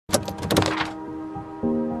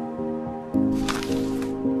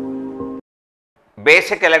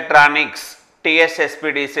Basic electronics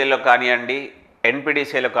TSSPDCL కానివ్వండి,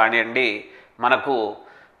 NPDCL కానివ్వండి, మనకు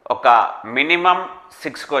ఒక మినిమం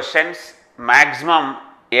 6 క్వశ్చన్స్, మ్యాక్సిమం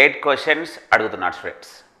 8 క్వశ్చన్స్ అడుగుతున్నాడు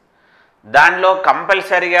స్టూడెంట్స్. దానిలో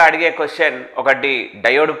కంపల్సరీగా అడిగే క్వశ్చన్ ఒకటి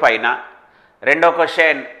డయోడ్ పైన, రెండో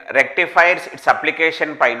క్వశ్చన్ రెక్టిఫైర్స్ ఇట్స్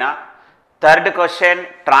అప్లికేషన్ పైన, third question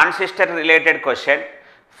transistor related question,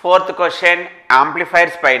 fourth question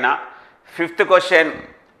amplifiers పైన, ఫిఫ్త్ క్వశ్చన్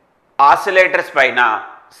ఆసిలేటర్స్ పైన,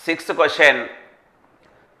 సిక్స్త్ క్వశ్చన్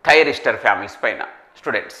థైరిస్టర్ ఫ్యామిలీస్ పైన.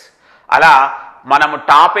 స్టూడెంట్స్, అలా మనము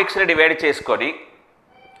టాపిక్స్ని డివైడ్ చేసుకొని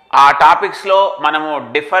ఆ టాపిక్స్లో మనము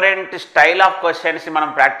డిఫరెంట్ స్టైల్ ఆఫ్ క్వశ్చన్స్ని మనం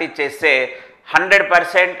ప్రాక్టీస్ చేస్తే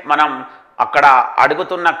 100% మనం అక్కడ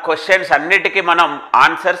అడుగుతున్న క్వశ్చన్స్ అన్నిటికీ మనం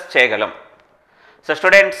ఆన్సర్స్ చేయగలం. సో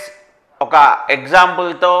స్టూడెంట్స్, ఒక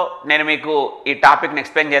ఎగ్జాంపుల్తో నేను మీకు ఈ టాపిక్ని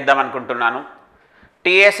ఎక్స్ప్లెయిన్ చేద్దాం అనుకుంటున్నాను.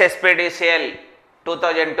 TSSPDCL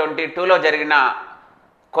 2022లో జరిగిన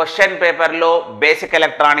క్వశ్చన్ పేపర్లో బేసిక్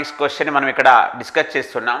ఎలక్ట్రానిక్స్ క్వశ్చన్ మనం ఇక్కడ డిస్కస్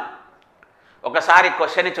చేస్తున్నాం. ఒకసారి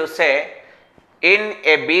క్వశ్చన్ చూస్తే, in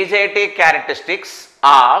a BJT characteristics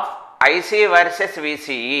of IC versus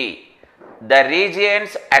VCE the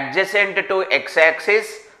regions adjacent to X axis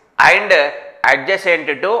and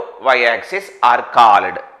adjacent to Y axis are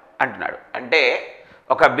called అంటున్నాడు. అంటే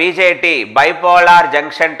ఒక BJT bipolar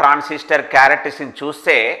junction transistor characteristics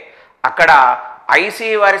చూస్తే అక్కడ IC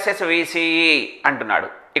వర్సెస్ VCE అంటున్నాడు.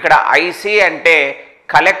 ఇక్కడ IC అంటే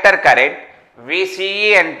collector current, VCE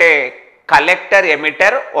అంటే collector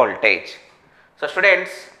emitter voltage. So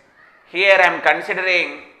students, here I'm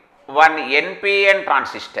considering one NPN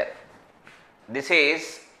transistor. This is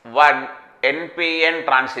one NPN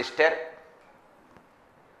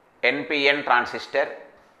transistor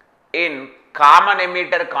in common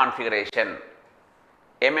emitter configuration.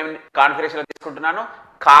 ఏమేమి కాన్ఫిగరేషన్లో తీసుకుంటున్నాను?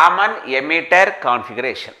 Common emitter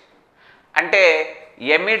configuration. అంటే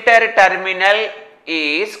emitter terminal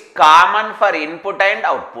is common for input and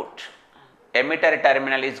output. Emitter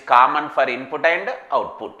terminal is common for input and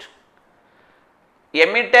output.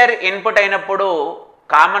 Emitter input అయినప్పుడు,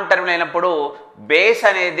 common terminal అయినప్పుడు base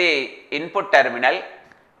అనేది input terminal,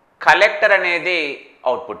 collector అనేది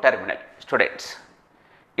output terminal. Students,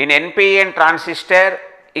 in NPN transistor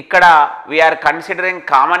ఇక్కడ we are considering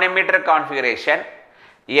common emitter configuration.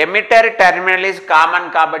 Emitter terminal is common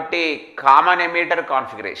కాబట్టి common emitter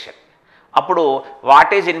configuration. అప్పుడు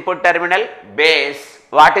what is input terminal? Base.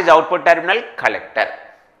 What is output terminal? Collector.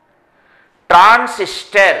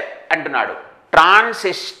 Transistor అంటున్నాడు.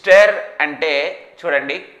 Transistor అంటే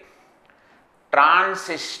చూడండి,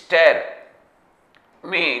 transistor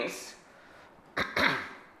means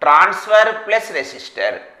transfer plus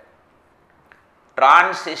resistor.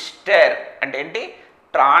 Transistor అంటే ఏంటి?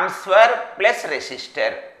 Transfer plus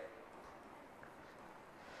resistor.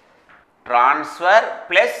 Transfer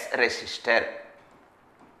plus resistor.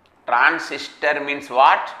 Transistor means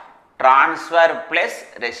what? Transfer plus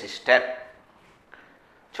resistor.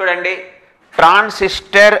 చూడండి,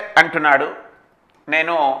 transistor అంటున్నాడు.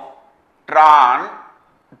 నేను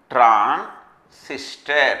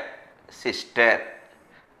sister.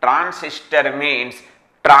 Transistor means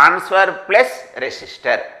transfer plus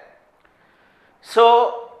resistor. So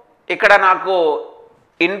ఇక్కడ నాకు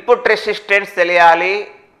ఇన్పుట్ రెసిస్టెన్స్ తెలియాలి,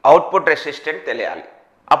 అవుట్పుట్ రెసిస్టెన్స్ తెలియాలి.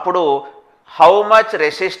 అప్పుడు how much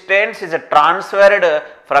resistance is transferred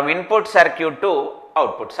from input circuit to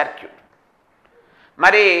output circuit.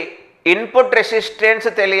 మరి input resistance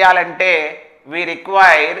తెలియాలంటే we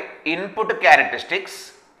require input characteristics.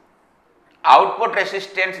 Output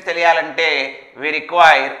resistance తెలియాలంటే we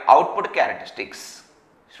require output characteristics.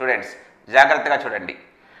 Students, జాగ్రత్తగా చూడండి.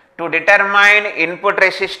 To determine input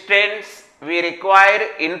resistance we require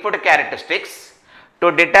input characteristics. To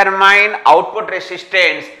determine output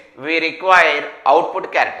resistance we require output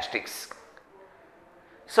characteristics.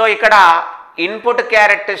 So ఇక్కడ input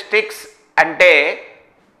characteristics అంటే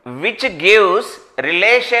which gives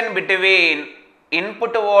relation between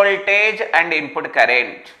input voltage and input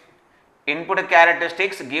current. Input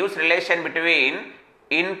characteristics gives relation between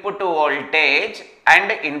input voltage and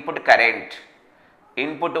input current.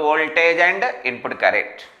 Input voltage and input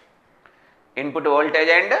current. Input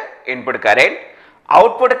voltage and input current.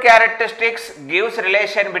 Output characteristics gives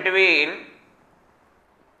relation between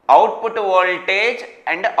output voltage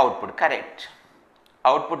and output current.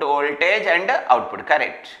 Output voltage and output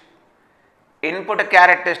current. Input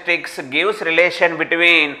characteristics gives relation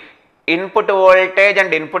between input voltage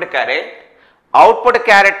and input current. Output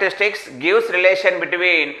characteristics gives relation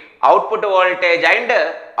between output voltage and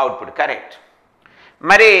output current.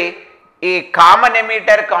 మరి ఈ common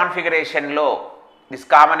emitter కాన్ఫిగరేషన్లో, this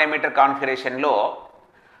common emitter కాన్ఫిగరేషన్లో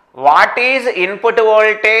what is input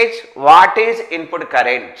voltage, what is input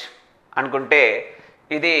current అనుకుంటే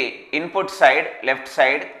ఇది input side left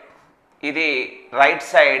side, ఇది right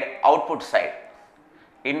side output side,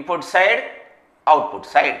 input side output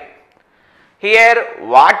side. Here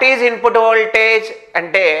what is input voltage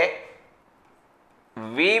అంటే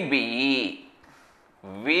VBE,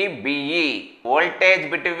 VBE voltage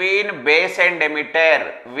between base and emitter,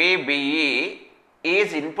 VBE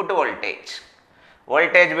is input voltage.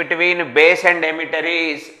 Voltage between base and emitter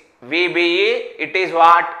is VBE, it is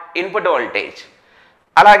what? Input voltage.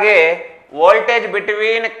 అలాగే voltage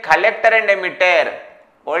between collector and emitter,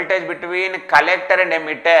 voltage between collector and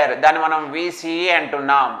emitter దాన్ని మనం VCE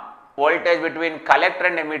అంటున్నాం. Voltage between collector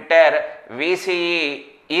and emitter VCE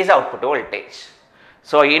is output voltage.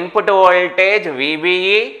 So input voltage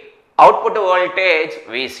VBE, output voltage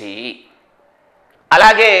VCE.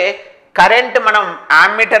 అలాగే current మనం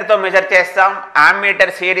యామ్మీటర్తో measure చేస్తాం.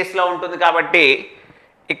 Ammeter సిరీస్లో ఉంటుంది కాబట్టి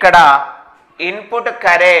ఇక్కడ ఇన్పుట్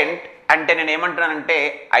కరెంట్ అంటే నేను ఏమంటున్నానంటే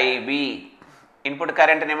IB, input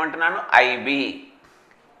current ఏమంటున్నాను IB,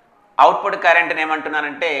 output current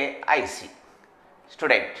ఏమంటున్నానంటే IC.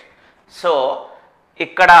 స్టూడెంట్, సో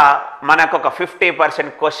ఇక్కడ మనకు ఒక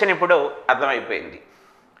 50% క్వశ్చన్ ఇప్పుడు అర్థమైపోయింది.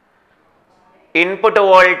 Input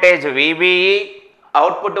voltage VBE,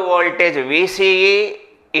 output voltage VCE,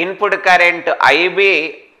 input current IB,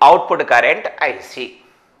 output current IC.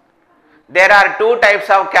 There are two types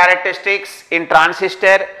of characteristics in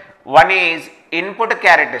transistor. One is input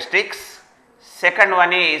characteristics, second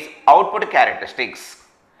one is output characteristics.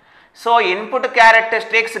 So input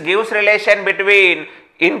characteristics gives relation between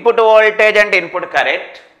input voltage and input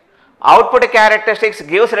current. Output characteristics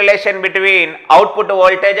gives relation between output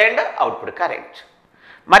voltage and output current.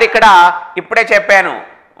 మరి ఇక్కడ ఇప్పుడే చెప్పాను,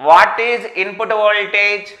 what is input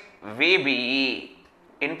voltage VBE,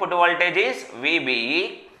 input voltage is VBE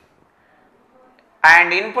and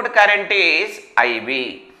input current is IB.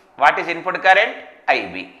 What is input current?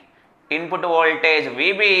 IB. Input voltage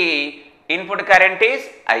VBE, input current is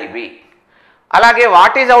IB. అలాగే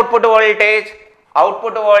what is output voltage?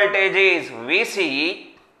 Output voltage is VCE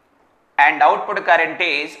and output current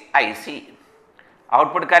is IC.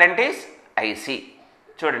 Output current is IC.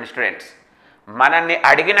 చూడండి students, మనల్ని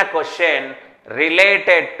అడిగిన question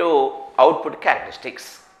related to output characteristics.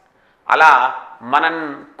 అలా మనం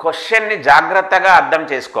క్వశ్చన్ని జాగ్రత్తగా అర్థం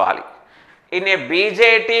చేసుకోవాలి. ఇన్ ఏ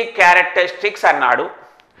బీజేటీ క్యారెక్టరిస్టిక్స్ అన్నాడు,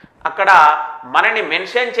 అక్కడ మనని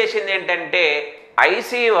మెన్షన్ చేసింది ఏంటంటే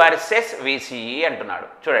IC వర్సెస్ VCE అంటున్నాడు.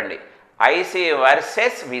 చూడండి, IC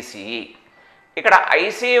వర్సెస్ VCE. ఇక్కడ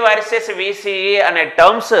IC వర్సెస్ VCE అనే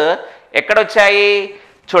టర్మ్స్ ఎక్కడొచ్చాయి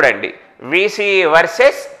చూడండి, VCE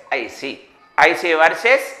versus IC, IC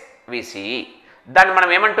versus VCE. దాన్ని మనం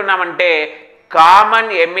ఏమంటున్నామంటే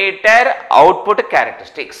common emitter output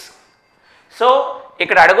characteristics. So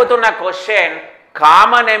ఇక్కడ అడుగుతున్న క్వశ్చన్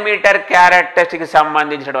కామన్ ఎమిటర్ క్యారెక్టరిస్టిక్స్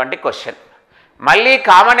సంబంధించినటువంటి క్వశ్చన్. మళ్ళీ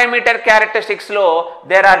common emitter క్యారెక్టరిస్టిక్స్లో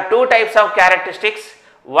there are two types of characteristics.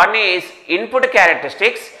 One is input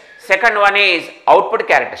characteristics, second one is output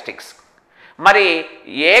characteristics. మరి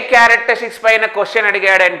ఏ characteristics పైన question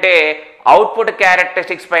అడిగాడంటే output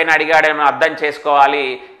characteristics పైన అడిగాడని మనం అర్థం చేసుకోవాలి.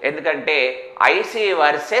 ఎందుకంటే IC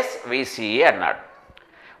వర్సెస్ VCE అన్నాడు.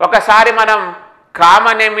 ఒకసారి మనం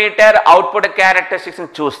కామన్ ఎమిటర్ అవుట్పుట్ క్యారెక్టరిస్టిక్స్ని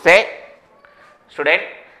చూస్తే student,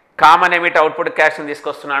 common emitter output characteristics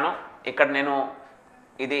తీసుకొస్తున్నాను. ఇక్కడ నేను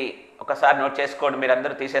ఇది ఒకసారి నోట్ చేసుకోండి, మీరు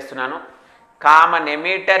అందరూ తీసేస్తున్నాను. కామన్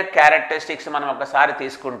ఎమిటర్ క్యారెక్టరిస్టిక్స్ మనం ఒకసారి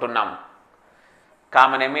తీసుకుంటున్నాం.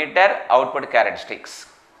 కామన్ ఎమిటర్ అవుట్పుట్ క్యారెక్టరిస్టిక్స్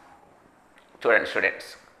చూడండి students,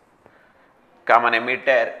 common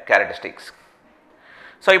emitter characteristics.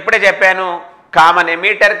 So ఇప్పుడే చెప్పాను, common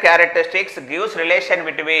emitter characteristics gives relation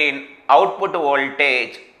between output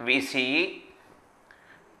voltage VCE,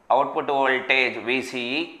 output voltage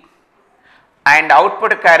VCE and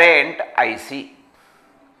output current IC,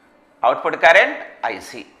 output current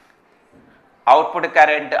IC, output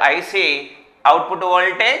current IC, output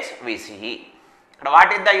voltage VCE. ఇక్కడ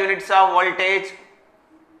what is the units of voltage?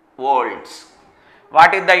 Volts.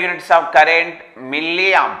 What is the units of current?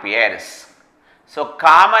 Milliamperes. So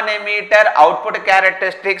common emitter output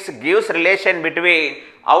characteristics gives relation between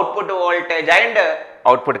output voltage and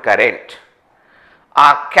output current. ఆ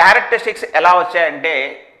characteristics ఎలా వచ్చాయంటే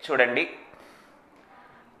చూడండి,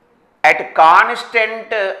 at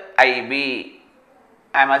constant IB,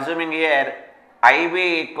 I am assuming here IB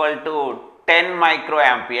equal to 10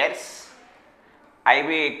 microamperes, IB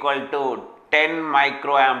equal to 10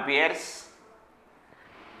 microamperes,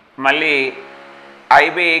 మళ్ళీ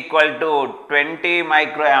IB equal to 20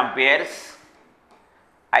 మైక్రోయాంపియర్స్,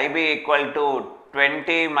 IB equal to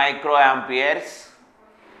 20 మైక్రోయాంపియర్స్,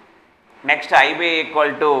 next IB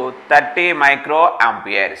equal to 30 micro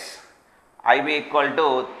amperes. IB equal to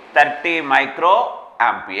 30 micro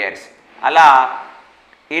amperes. అలా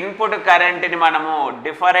input కరెంట్ని మనము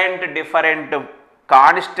different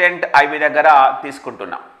constant IB దగ్గర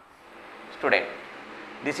తీసుకుంటున్నాం. Student,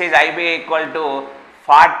 this is IB equal to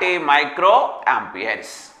 40 micro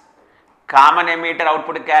amperes. Common emitter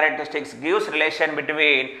output characteristics gives relation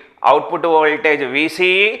between output voltage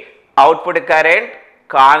VCE, output current,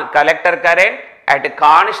 collector current at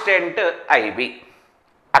constant IB.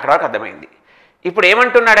 అక్కడ వరకు అర్థమైంది. ఇప్పుడు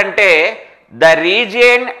ఏమంటున్నాడంటే the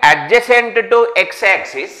region adjacent to X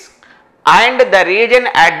axis and the region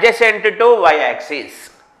adjacent to Y axis.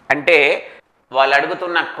 అంటే వాళ్ళు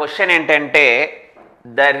అడుగుతున్న question ఏంటంటే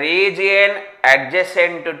the region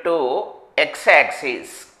adjacent to X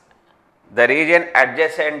axis, the region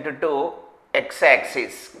adjacent to X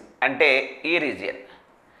axis అంటే ఈ region,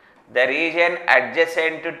 the region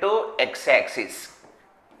adjacent to X axis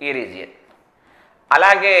ఈ region.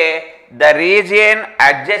 అలాగే the region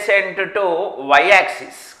adjacent to Y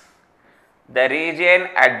axis, the region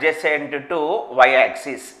adjacent to Y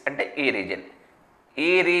axis అంటే ఈ region.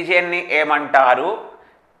 ఈ రీజియన్ని ఏమంటారు,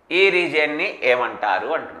 ఈ రీజియన్ని ఏమంటారు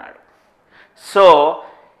అంటున్నాడు. సో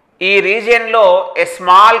ఈ రీజియన్లో a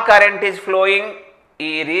small current is flowing.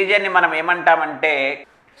 ఈ రీజియన్ని మనం ఏమంటామంటే,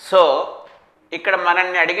 సో ఇక్కడ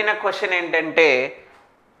మనల్ని అడిగిన క్వశ్చన్ ఏంటంటే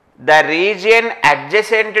the region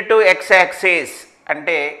adjacent to X axis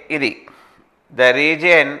అంటే ఇది, the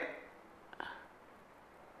region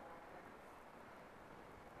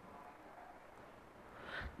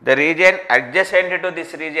adjacent to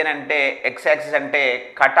this region అంటే X యాక్సిస్ అంటే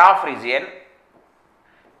cut off region,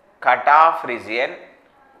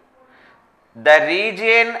 the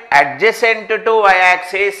region adjacent to Y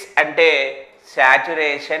axis అంటే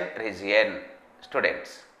సాచురేషన్ రీజియన్.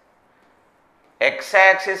 స్టూడెంట్స్, X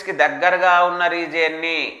యాక్సిస్కి దగ్గరగా ఉన్న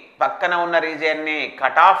రీజియన్ని, పక్కన ఉన్న రీజియన్ని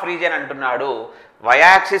కట్ ఆఫ్ రీజియన్ అంటున్నాడు. Y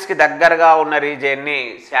యాక్సిస్కి దగ్గరగా ఉన్న రీజియన్ని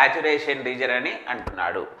సాచురేషన్ రీజియన్ అని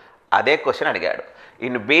అంటున్నాడు. అదే క్వశ్చన్ అడిగాడు.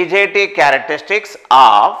 In BJT characteristics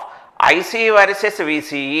of IC versus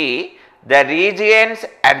VCE the regions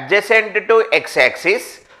adjacent to X axis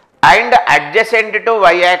and adjacent to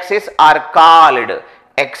Y axis are called.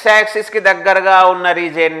 X యాక్సిస్కి దగ్గరగా ఉన్న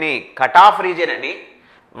రీజియన్ని కట్ ఆఫ్ రీజియన్ అని,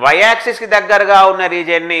 Y యాక్సిస్కి దగ్గరగా ఉన్న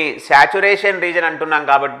రీజియన్ని సాచురేషన్ రీజియన్ అంటున్నాం.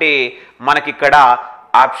 కాబట్టి మనకిక్కడ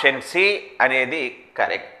ఆప్షన్ సి అనేది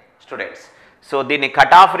కరెక్ట్. స్టూడెంట్స్, సో దీన్ని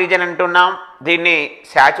కట్ ఆఫ్ రీజియన్ అంటున్నాం, దీన్ని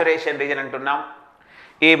సాచురేషన్ రీజియన్ అంటున్నాం.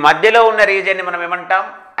 ఈ మధ్యలో ఉన్న రీజియన్ని మనం ఏమంటాం,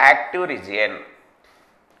 యాక్టివ్ రీజియన్.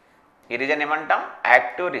 ఈ రీజియన్ ఏమంటాం,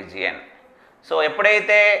 యాక్టివ్ రీజియన్. సో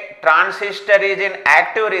ఎప్పుడైతే transistor region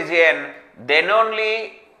active region, then only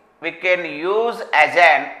we can use as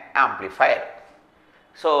an amplifier.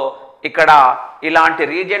 So ఇక్కడ ఇలాంటి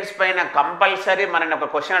రీజియన్స్ పైన కంపల్సరీ మనని ఒక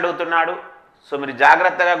క్వశ్చన్ అడుగుతున్నాడు. సో మీరు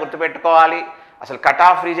జాగ్రత్తగా గుర్తుపెట్టుకోవాలి. అసలు కట్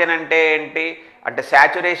ఆఫ్ రీజియన్ అంటే ఏంటి, అంటే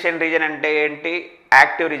సాచురేషన్ రీజియన్ అంటే ఏంటి,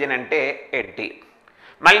 యాక్టివ్ రీజియన్ అంటే ఏంటి.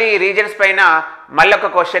 మళ్ళీ ఈ రీజియన్స్ పైన మళ్ళీ ఒక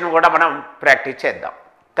క్వశ్చన్ కూడా మనం ప్రాక్టీస్ చేద్దాం.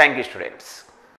 Thank you students.